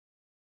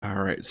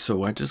All right,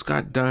 so I just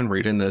got done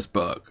reading this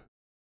book,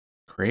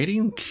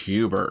 Creating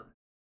Qbert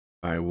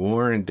by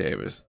Warren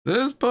Davis.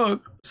 This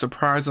book,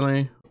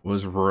 surprisingly,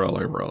 was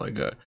really, really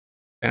good.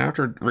 And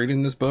after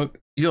reading this book,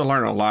 you'll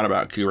learn a lot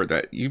about Qbert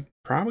that you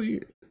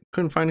probably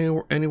couldn't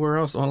find anywhere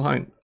else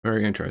online.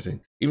 Very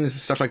interesting. Even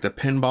stuff like the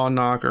pinball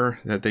knocker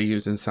that they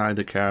use inside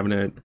the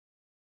cabinet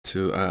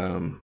to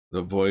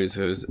the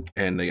voices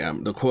and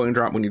the coin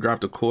drop when you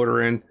drop the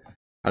quarter in,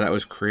 how that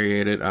was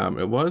created.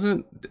 It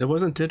wasn't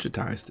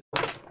digitized.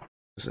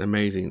 It's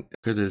amazing.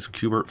 Look at this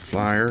Qbert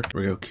flyer.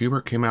 Here we go.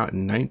 Qbert came out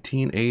in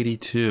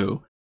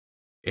 1982.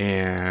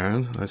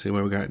 And let's see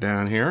what we got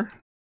down here.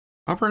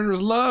 Operators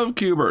love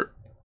Qbert.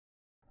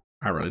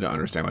 I really don't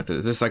understand what this is.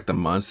 Is this like the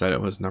months that it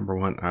was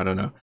 #1? I don't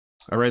know.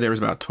 I read there was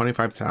about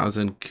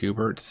 25,000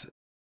 Qberts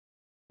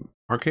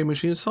arcade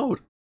machines sold.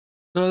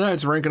 So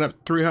that's ranking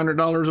up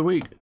 $300 a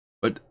week.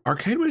 But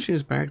arcade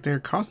machines back there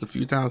cost a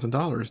few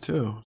 $1,000s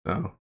too.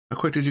 So how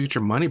quick did you get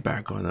your money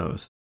back on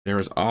those? There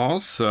was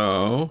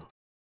also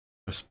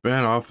a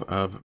spinoff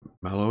of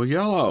Mellow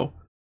Yellow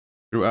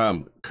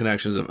through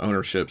connections of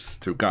ownerships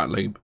through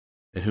Gottlieb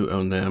and who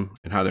owned them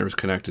and how they was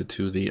connected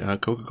to the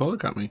Coca-Cola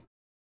company.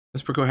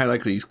 This pretty cool. Had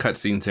like these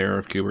cutscenes there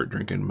of Qbert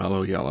drinking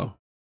Mellow Yellow.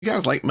 You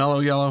guys like Mellow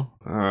Yellow?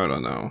 I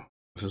don't know.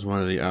 This is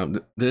one of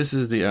the this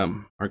is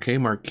the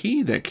arcade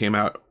marquee that came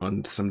out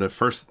on some of the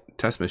first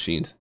test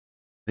machines.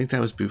 I think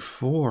that was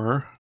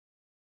before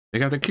they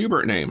got the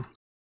Qbert name.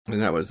 And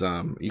that was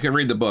you can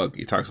read the book.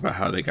 He talks about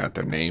how they got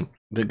their name.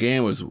 The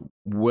game was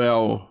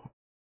well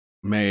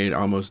made,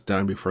 almost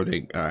done before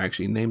they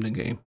actually named the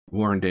game.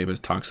 Warren Davis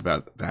talks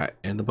about that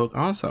in the book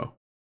also.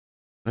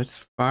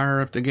 Let's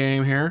fire up the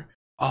game here.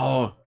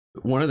 Oh,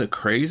 one of the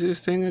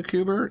craziest thing of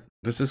Qbert,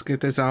 let's just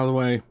get this out of the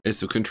way, is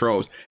the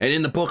controls. And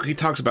in the book, he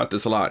talks about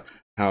this a lot,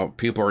 how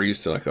people are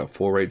used to like a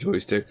full-way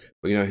joystick,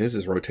 but you know, his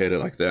is rotated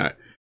like that.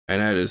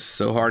 And that is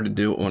so hard to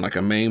do on like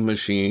a main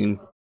machine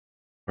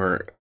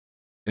or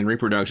in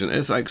reproduction.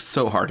 It's like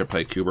so hard to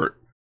play Qbert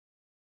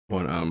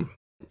on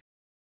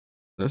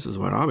this is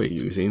what I'll be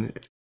using.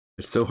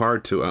 It's so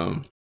hard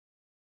to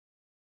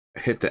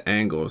hit the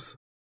angles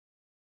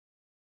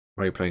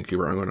while you're playing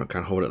Qbert. I'm going to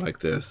kind of hold it like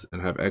this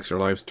and have extra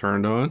lives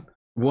turned on.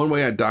 One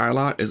way I die a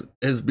lot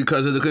is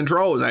because of the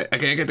controls. I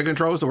can't get the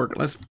controls to work.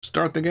 Let's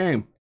start the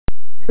game.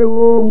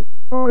 Hello,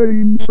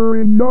 I'm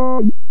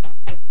Suriname.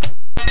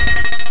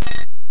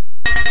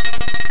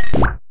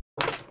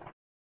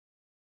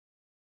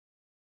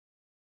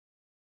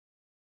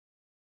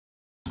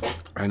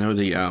 I know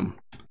the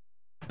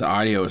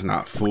audio is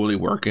not fully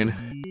working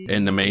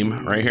in the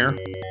MAME right here.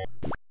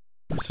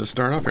 Let's just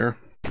start up here.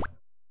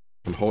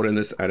 I'm holding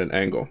this at an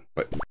angle,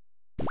 but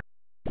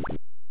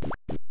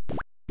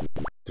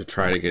to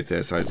try to get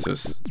this, I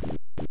just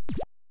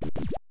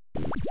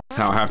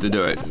how I have to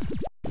do it.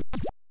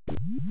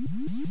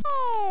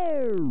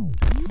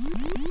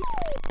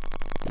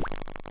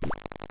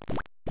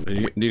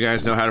 Do you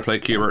guys know how to play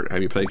Qbert?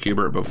 Have you played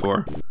Qbert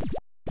before?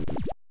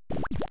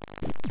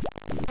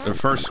 The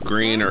first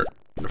screen, or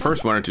the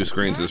first 1 or 2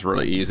 screens, is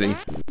really easy.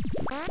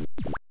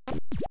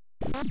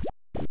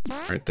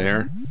 Right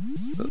there.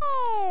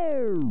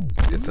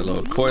 Get the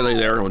little coily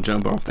there, we'll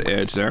jump off the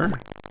edge there.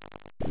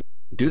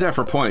 Do that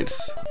for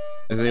points.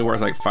 Isn't it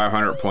worth like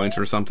 500 points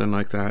or something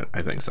like that?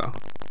 I think so.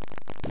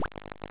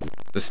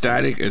 The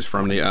static is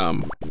from the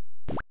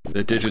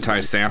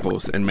digitized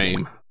samples in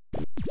MAME.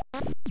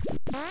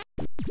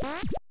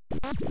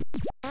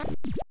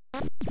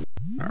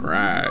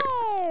 Alright.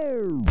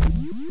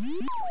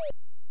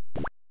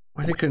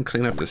 Why they couldn't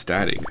clean up the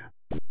static?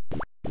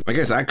 I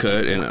guess I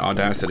could in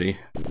Audacity.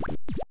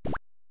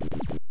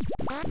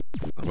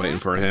 I'm waiting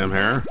for him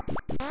here.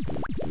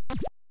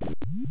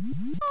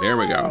 There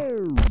we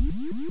go.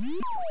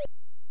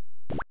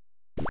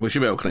 We should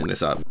be able to clean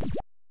this up.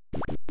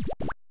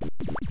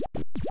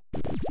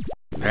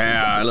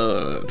 Yeah,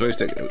 look,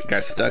 joystick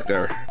got stuck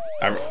there.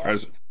 I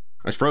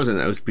was frozen.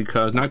 That was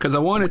because, not because I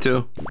wanted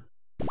to.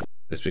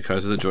 It's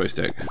because of the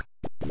joystick.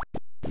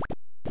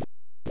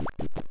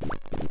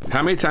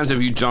 How many times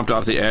have you jumped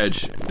off the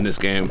edge in this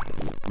game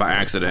by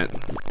accident?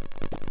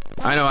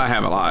 I know I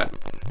have a lot.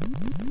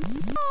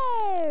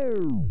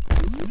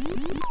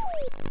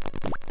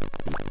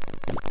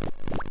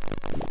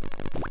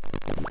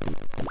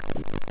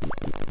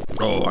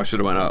 Oh, I should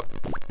have went up.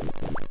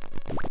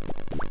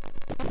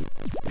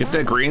 Get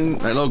that green,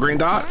 that little green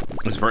dot.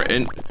 It's for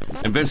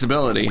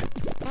invincibility.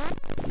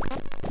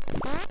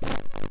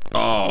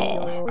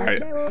 Oh,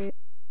 I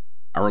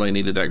really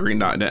needed that green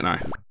dot, didn't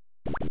I?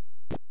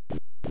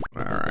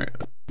 All right.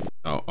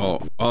 Oh,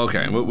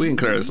 okay. We can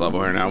clear this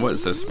level here now. What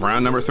is this?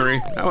 Round number 3?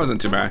 That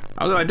wasn't too bad.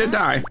 Although I did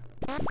die.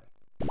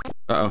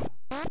 Uh-oh.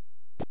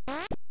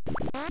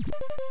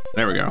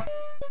 There we go.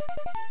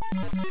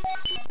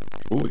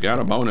 Ooh, we got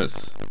a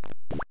bonus.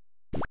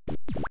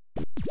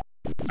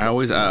 I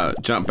always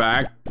jump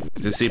back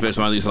to see if it's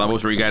one of these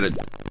levels where you gotta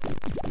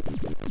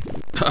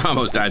I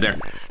almost died there.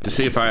 To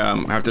see if I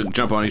have to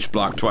jump on each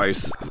block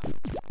twice.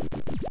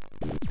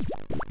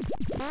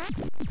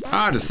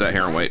 I'll just sit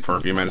here and wait for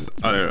a few minutes.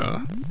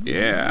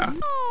 Yeah.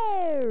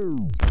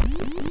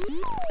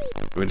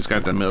 We just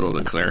got the middle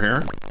to clear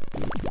here.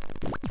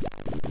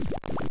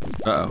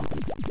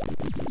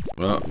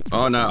 Uh-oh.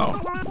 Oh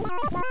no.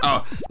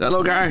 Oh, that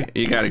little guy,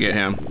 you gotta get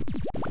him.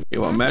 He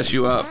will mess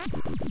you up.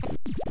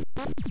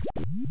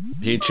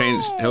 He'll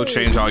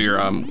change all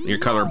your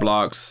color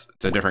blocks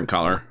to a different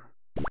color.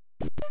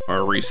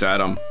 Or reset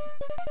them.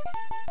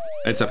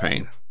 It's a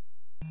pain.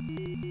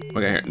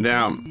 Okay, here.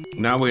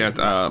 Now we have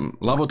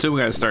level 2,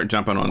 we gotta start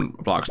jumping on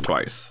blocks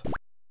twice.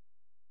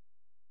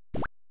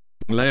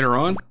 Later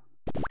on,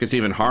 it gets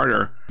even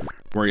harder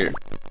where you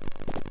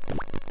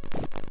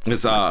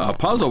it's a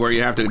puzzle where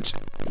you have to,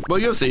 well,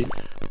 you'll see,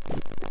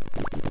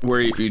 where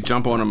if you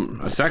jump on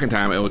them a second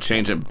time, it will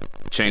change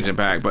it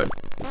back, but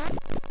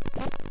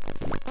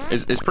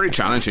it's pretty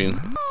challenging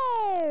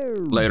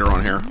later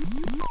on here.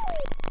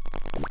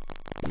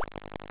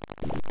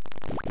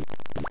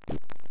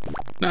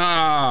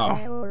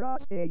 No!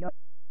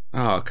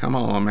 Oh, come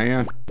on,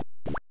 man.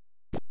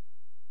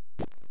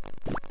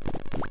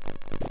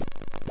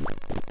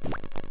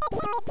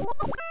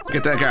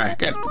 Get that guy.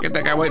 Get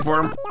that guy. Wait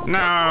for him.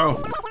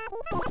 No!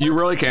 You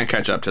really can't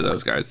catch up to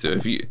those guys,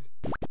 too.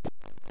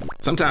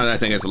 Sometimes I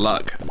think it's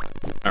luck.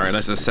 Alright,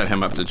 let's just set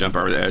him up to jump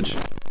over the edge.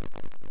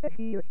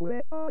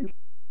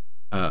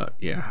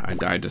 Yeah, I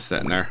died just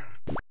sitting there.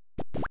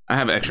 I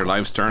have extra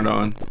lives turned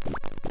on.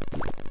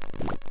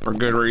 For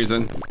good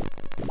reason.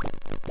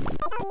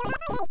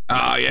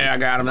 Oh, yeah, I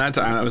got him that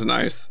time. That was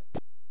nice.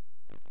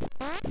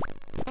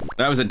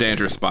 That was a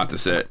dangerous spot to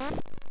sit.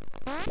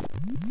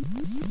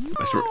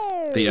 That's where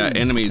the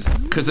enemies,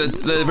 because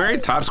the very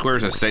top square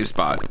is a safe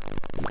spot.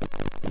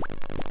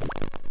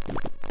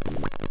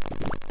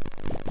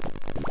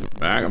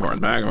 Back and forth,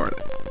 back and forth.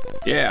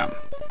 Yeah.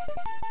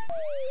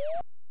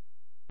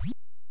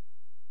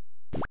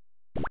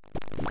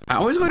 I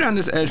always go down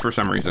this edge for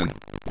some reason.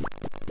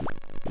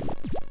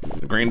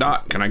 The green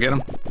dot, can I get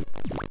him?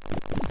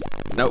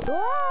 Nope.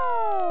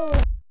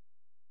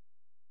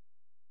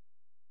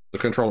 The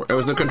controller. It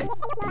was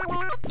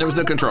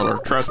the controller.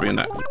 Trust me in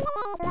that.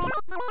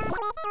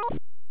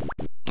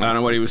 I don't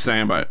know what he was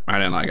saying, but I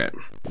didn't like it.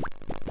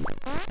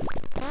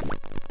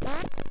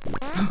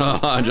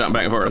 I jumped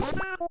back and forth.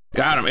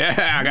 Got him.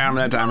 Yeah, I got him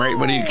that time, right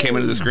when he came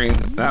into the screen.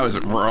 That was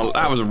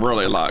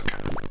really luck.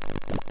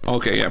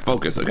 Okay, yeah,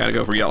 focus. I gotta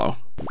go for yellow.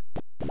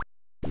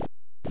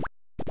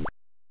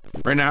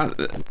 Right now,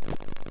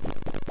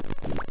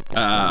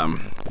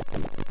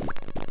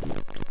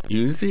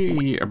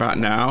 usually about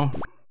now,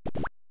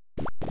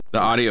 the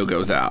audio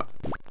goes out.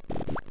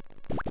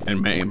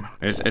 And MAME.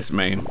 It's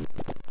MAME.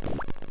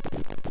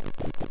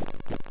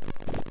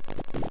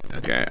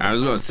 Okay, I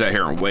was gonna sit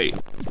here and wait.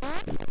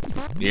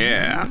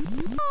 Yeah.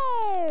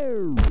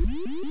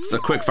 It's a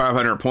quick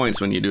 500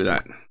 points when you do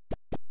that.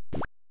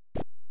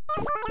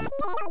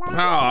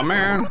 Oh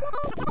man.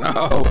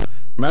 No.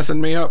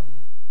 Messing me up.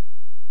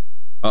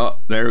 Oh,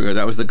 there we go.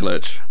 That was the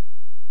glitch.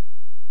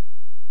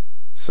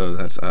 So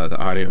that's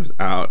the audio's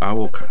out. I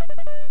will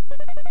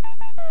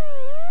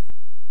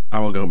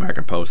go back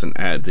and post and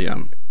add the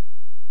end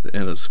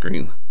of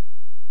screen,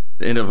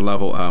 the end of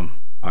level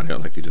audio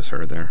like you just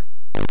heard there.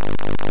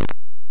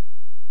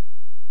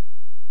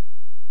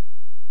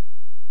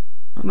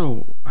 I don't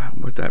know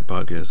what that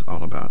bug is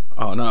all about.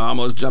 Oh no, I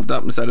almost jumped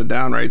up and set it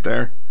down right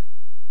there.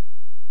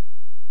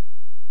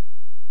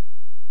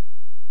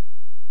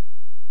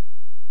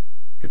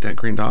 Get that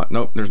green dot.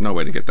 Nope, there's no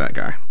way to get that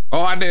guy.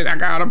 Oh, I did. I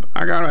got him.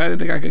 I didn't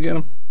think I could get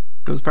him.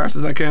 Go as fast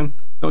as I can.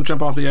 Don't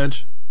jump off the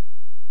edge.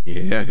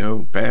 Yeah,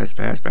 go fast,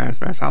 fast, fast,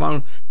 fast. How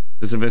long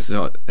does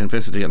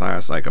invincibility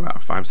last? Like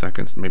about 5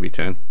 seconds, maybe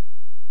 10.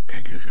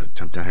 Okay, good.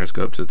 Jump down here. Let's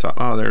go up to the top.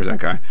 Oh, there's that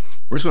guy.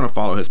 We're just going to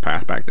follow his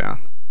path back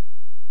down.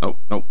 Nope,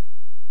 nope,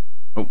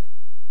 nope,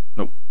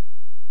 nope.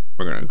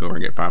 We're going to go over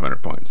and get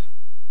 500 points.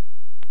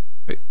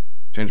 Wait,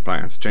 change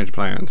plans, change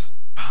plans.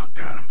 Oh,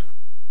 got him.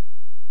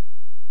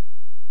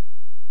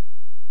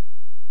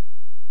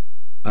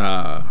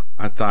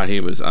 I thought he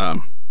was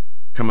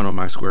coming on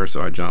my square,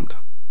 so I jumped.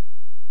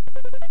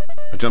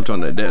 I jumped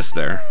on the disc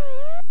there.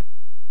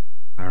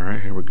 All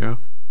right, here we go.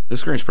 This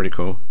screen's pretty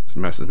cool. This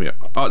messes me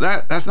up. Oh,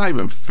 that's not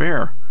even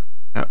fair.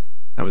 That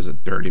was a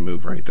dirty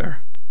move right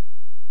there.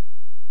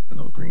 The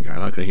little green guy.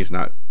 Luckily, he's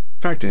not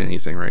affecting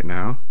anything right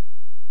now.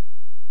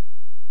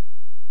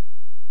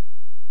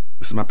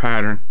 This is my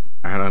pattern.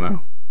 I don't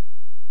know.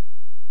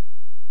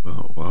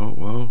 Whoa, whoa,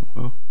 whoa,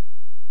 whoa.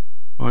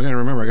 Well, I gotta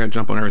remember, I gotta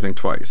jump on everything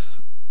twice.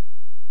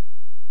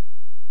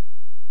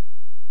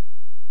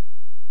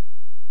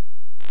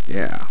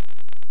 Yeah.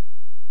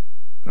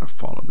 I'm gonna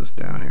follow this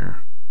down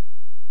here.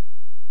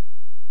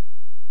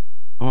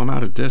 Oh, I'm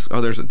out of disc.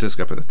 Oh, there's a disc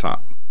up at the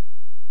top.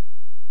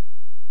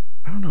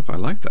 I don't know if I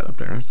like that up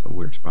there. That's a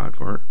weird spot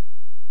for it.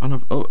 I don't know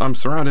if, oh, I'm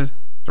surrounded.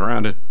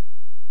 Surrounded.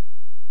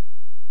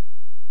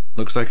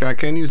 Looks like I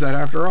can use that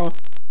after all.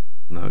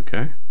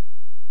 Okay.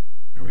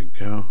 There we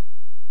go.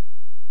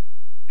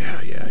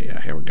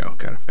 Yeah. Here we go.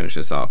 Gotta finish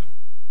this off.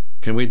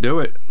 Can we do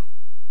it?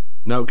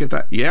 No, get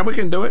that. Yeah, we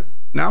can do it.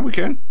 Now we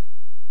can.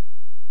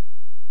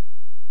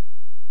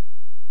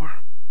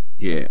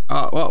 Yeah.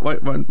 Oh, well,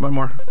 wait, one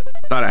more.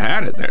 Thought I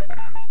had it there.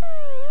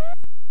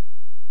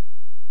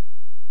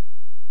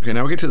 Okay,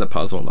 now we get to the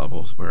puzzle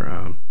levels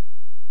where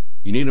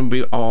you need them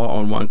to be all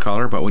on one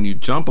color, but when you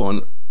jump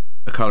on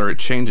a color, it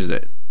changes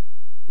it.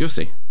 You'll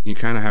see. You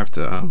kind of have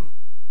to, so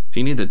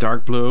you need the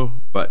dark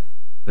blue, but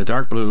the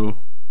dark blue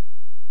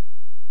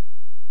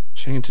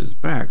changes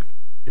back.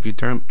 If you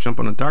jump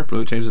on a dark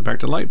blue, it changes back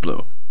to light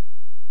blue.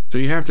 So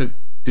you have to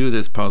do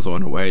this puzzle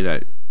in a way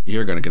that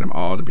you're going to get them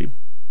all to be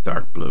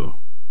dark blue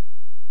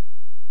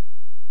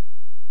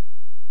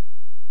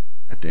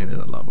at the end of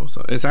the level.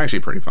 So it's actually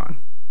pretty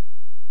fun.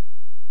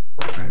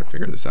 I had to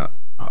figure this out.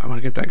 Oh, I want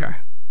to get that guy.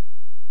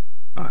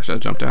 Oh, I should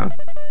have jumped down.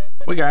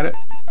 We got it.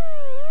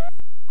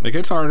 It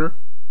gets harder.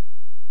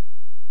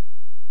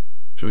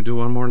 Should we do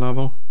one more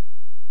level?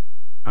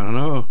 I don't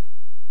know.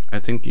 I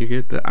think you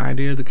get the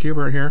idea of the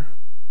Qbert here.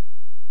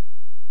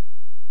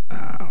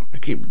 I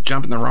keep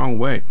jumping the wrong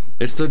way.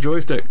 It's the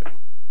joystick.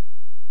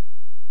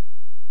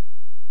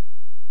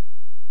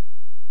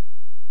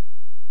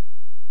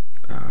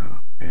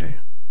 Okay.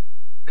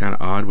 Kind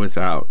of odd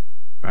without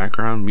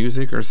background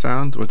music or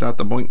sound, without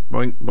the boink,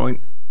 boink,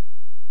 boink.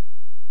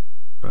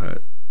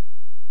 But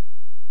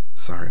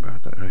sorry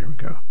about that. Oh, here we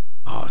go.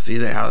 Oh, see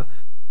that? How?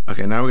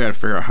 Okay, now we got to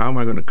figure out how am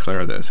I going to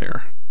clear this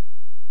here.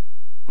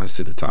 Let's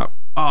see the top.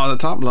 Oh, the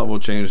top level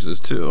changes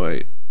too.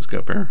 Wait, let's go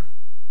up here.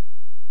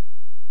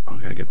 Oh,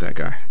 gotta get that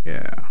guy.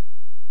 Yeah.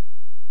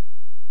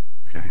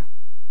 Okay.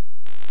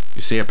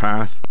 You see a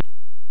path?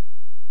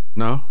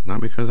 No,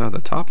 not because of the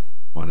top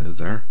one is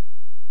there.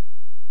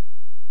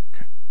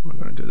 Okay, I'm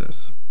gonna do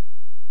this.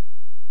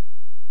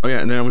 Oh yeah,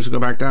 and then we'll just go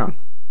back down.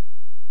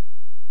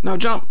 No,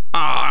 jump!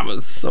 Ah, I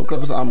was so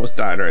close. I almost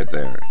died right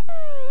there.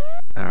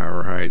 All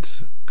right,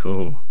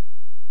 cool.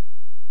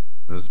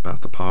 I was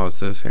about to pause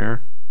this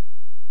here.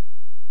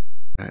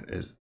 That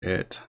is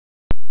it.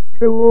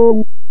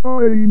 Hello,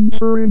 I'm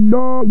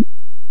Suriname.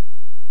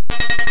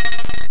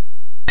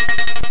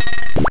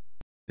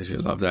 Did you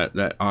love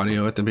that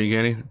audio at the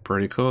beginning?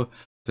 Pretty cool.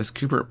 Does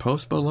Qbert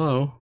post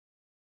below?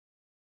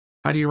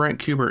 How do you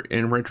rank Qbert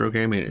in retro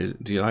gaming?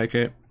 Do you like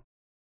it?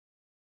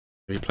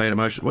 Have you played it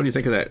much? What do you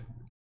think of that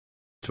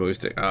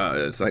joystick?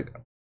 It's like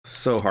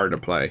so hard to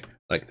play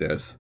like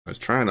this. I was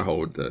trying to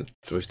hold the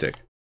joystick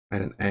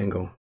at an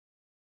angle.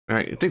 All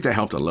right, I think that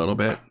helped a little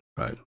bit,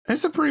 but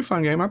it's a pretty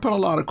fun game. I put a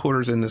lot of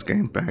quarters in this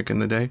game back in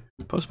the day.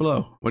 Post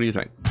below. What do you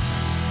think?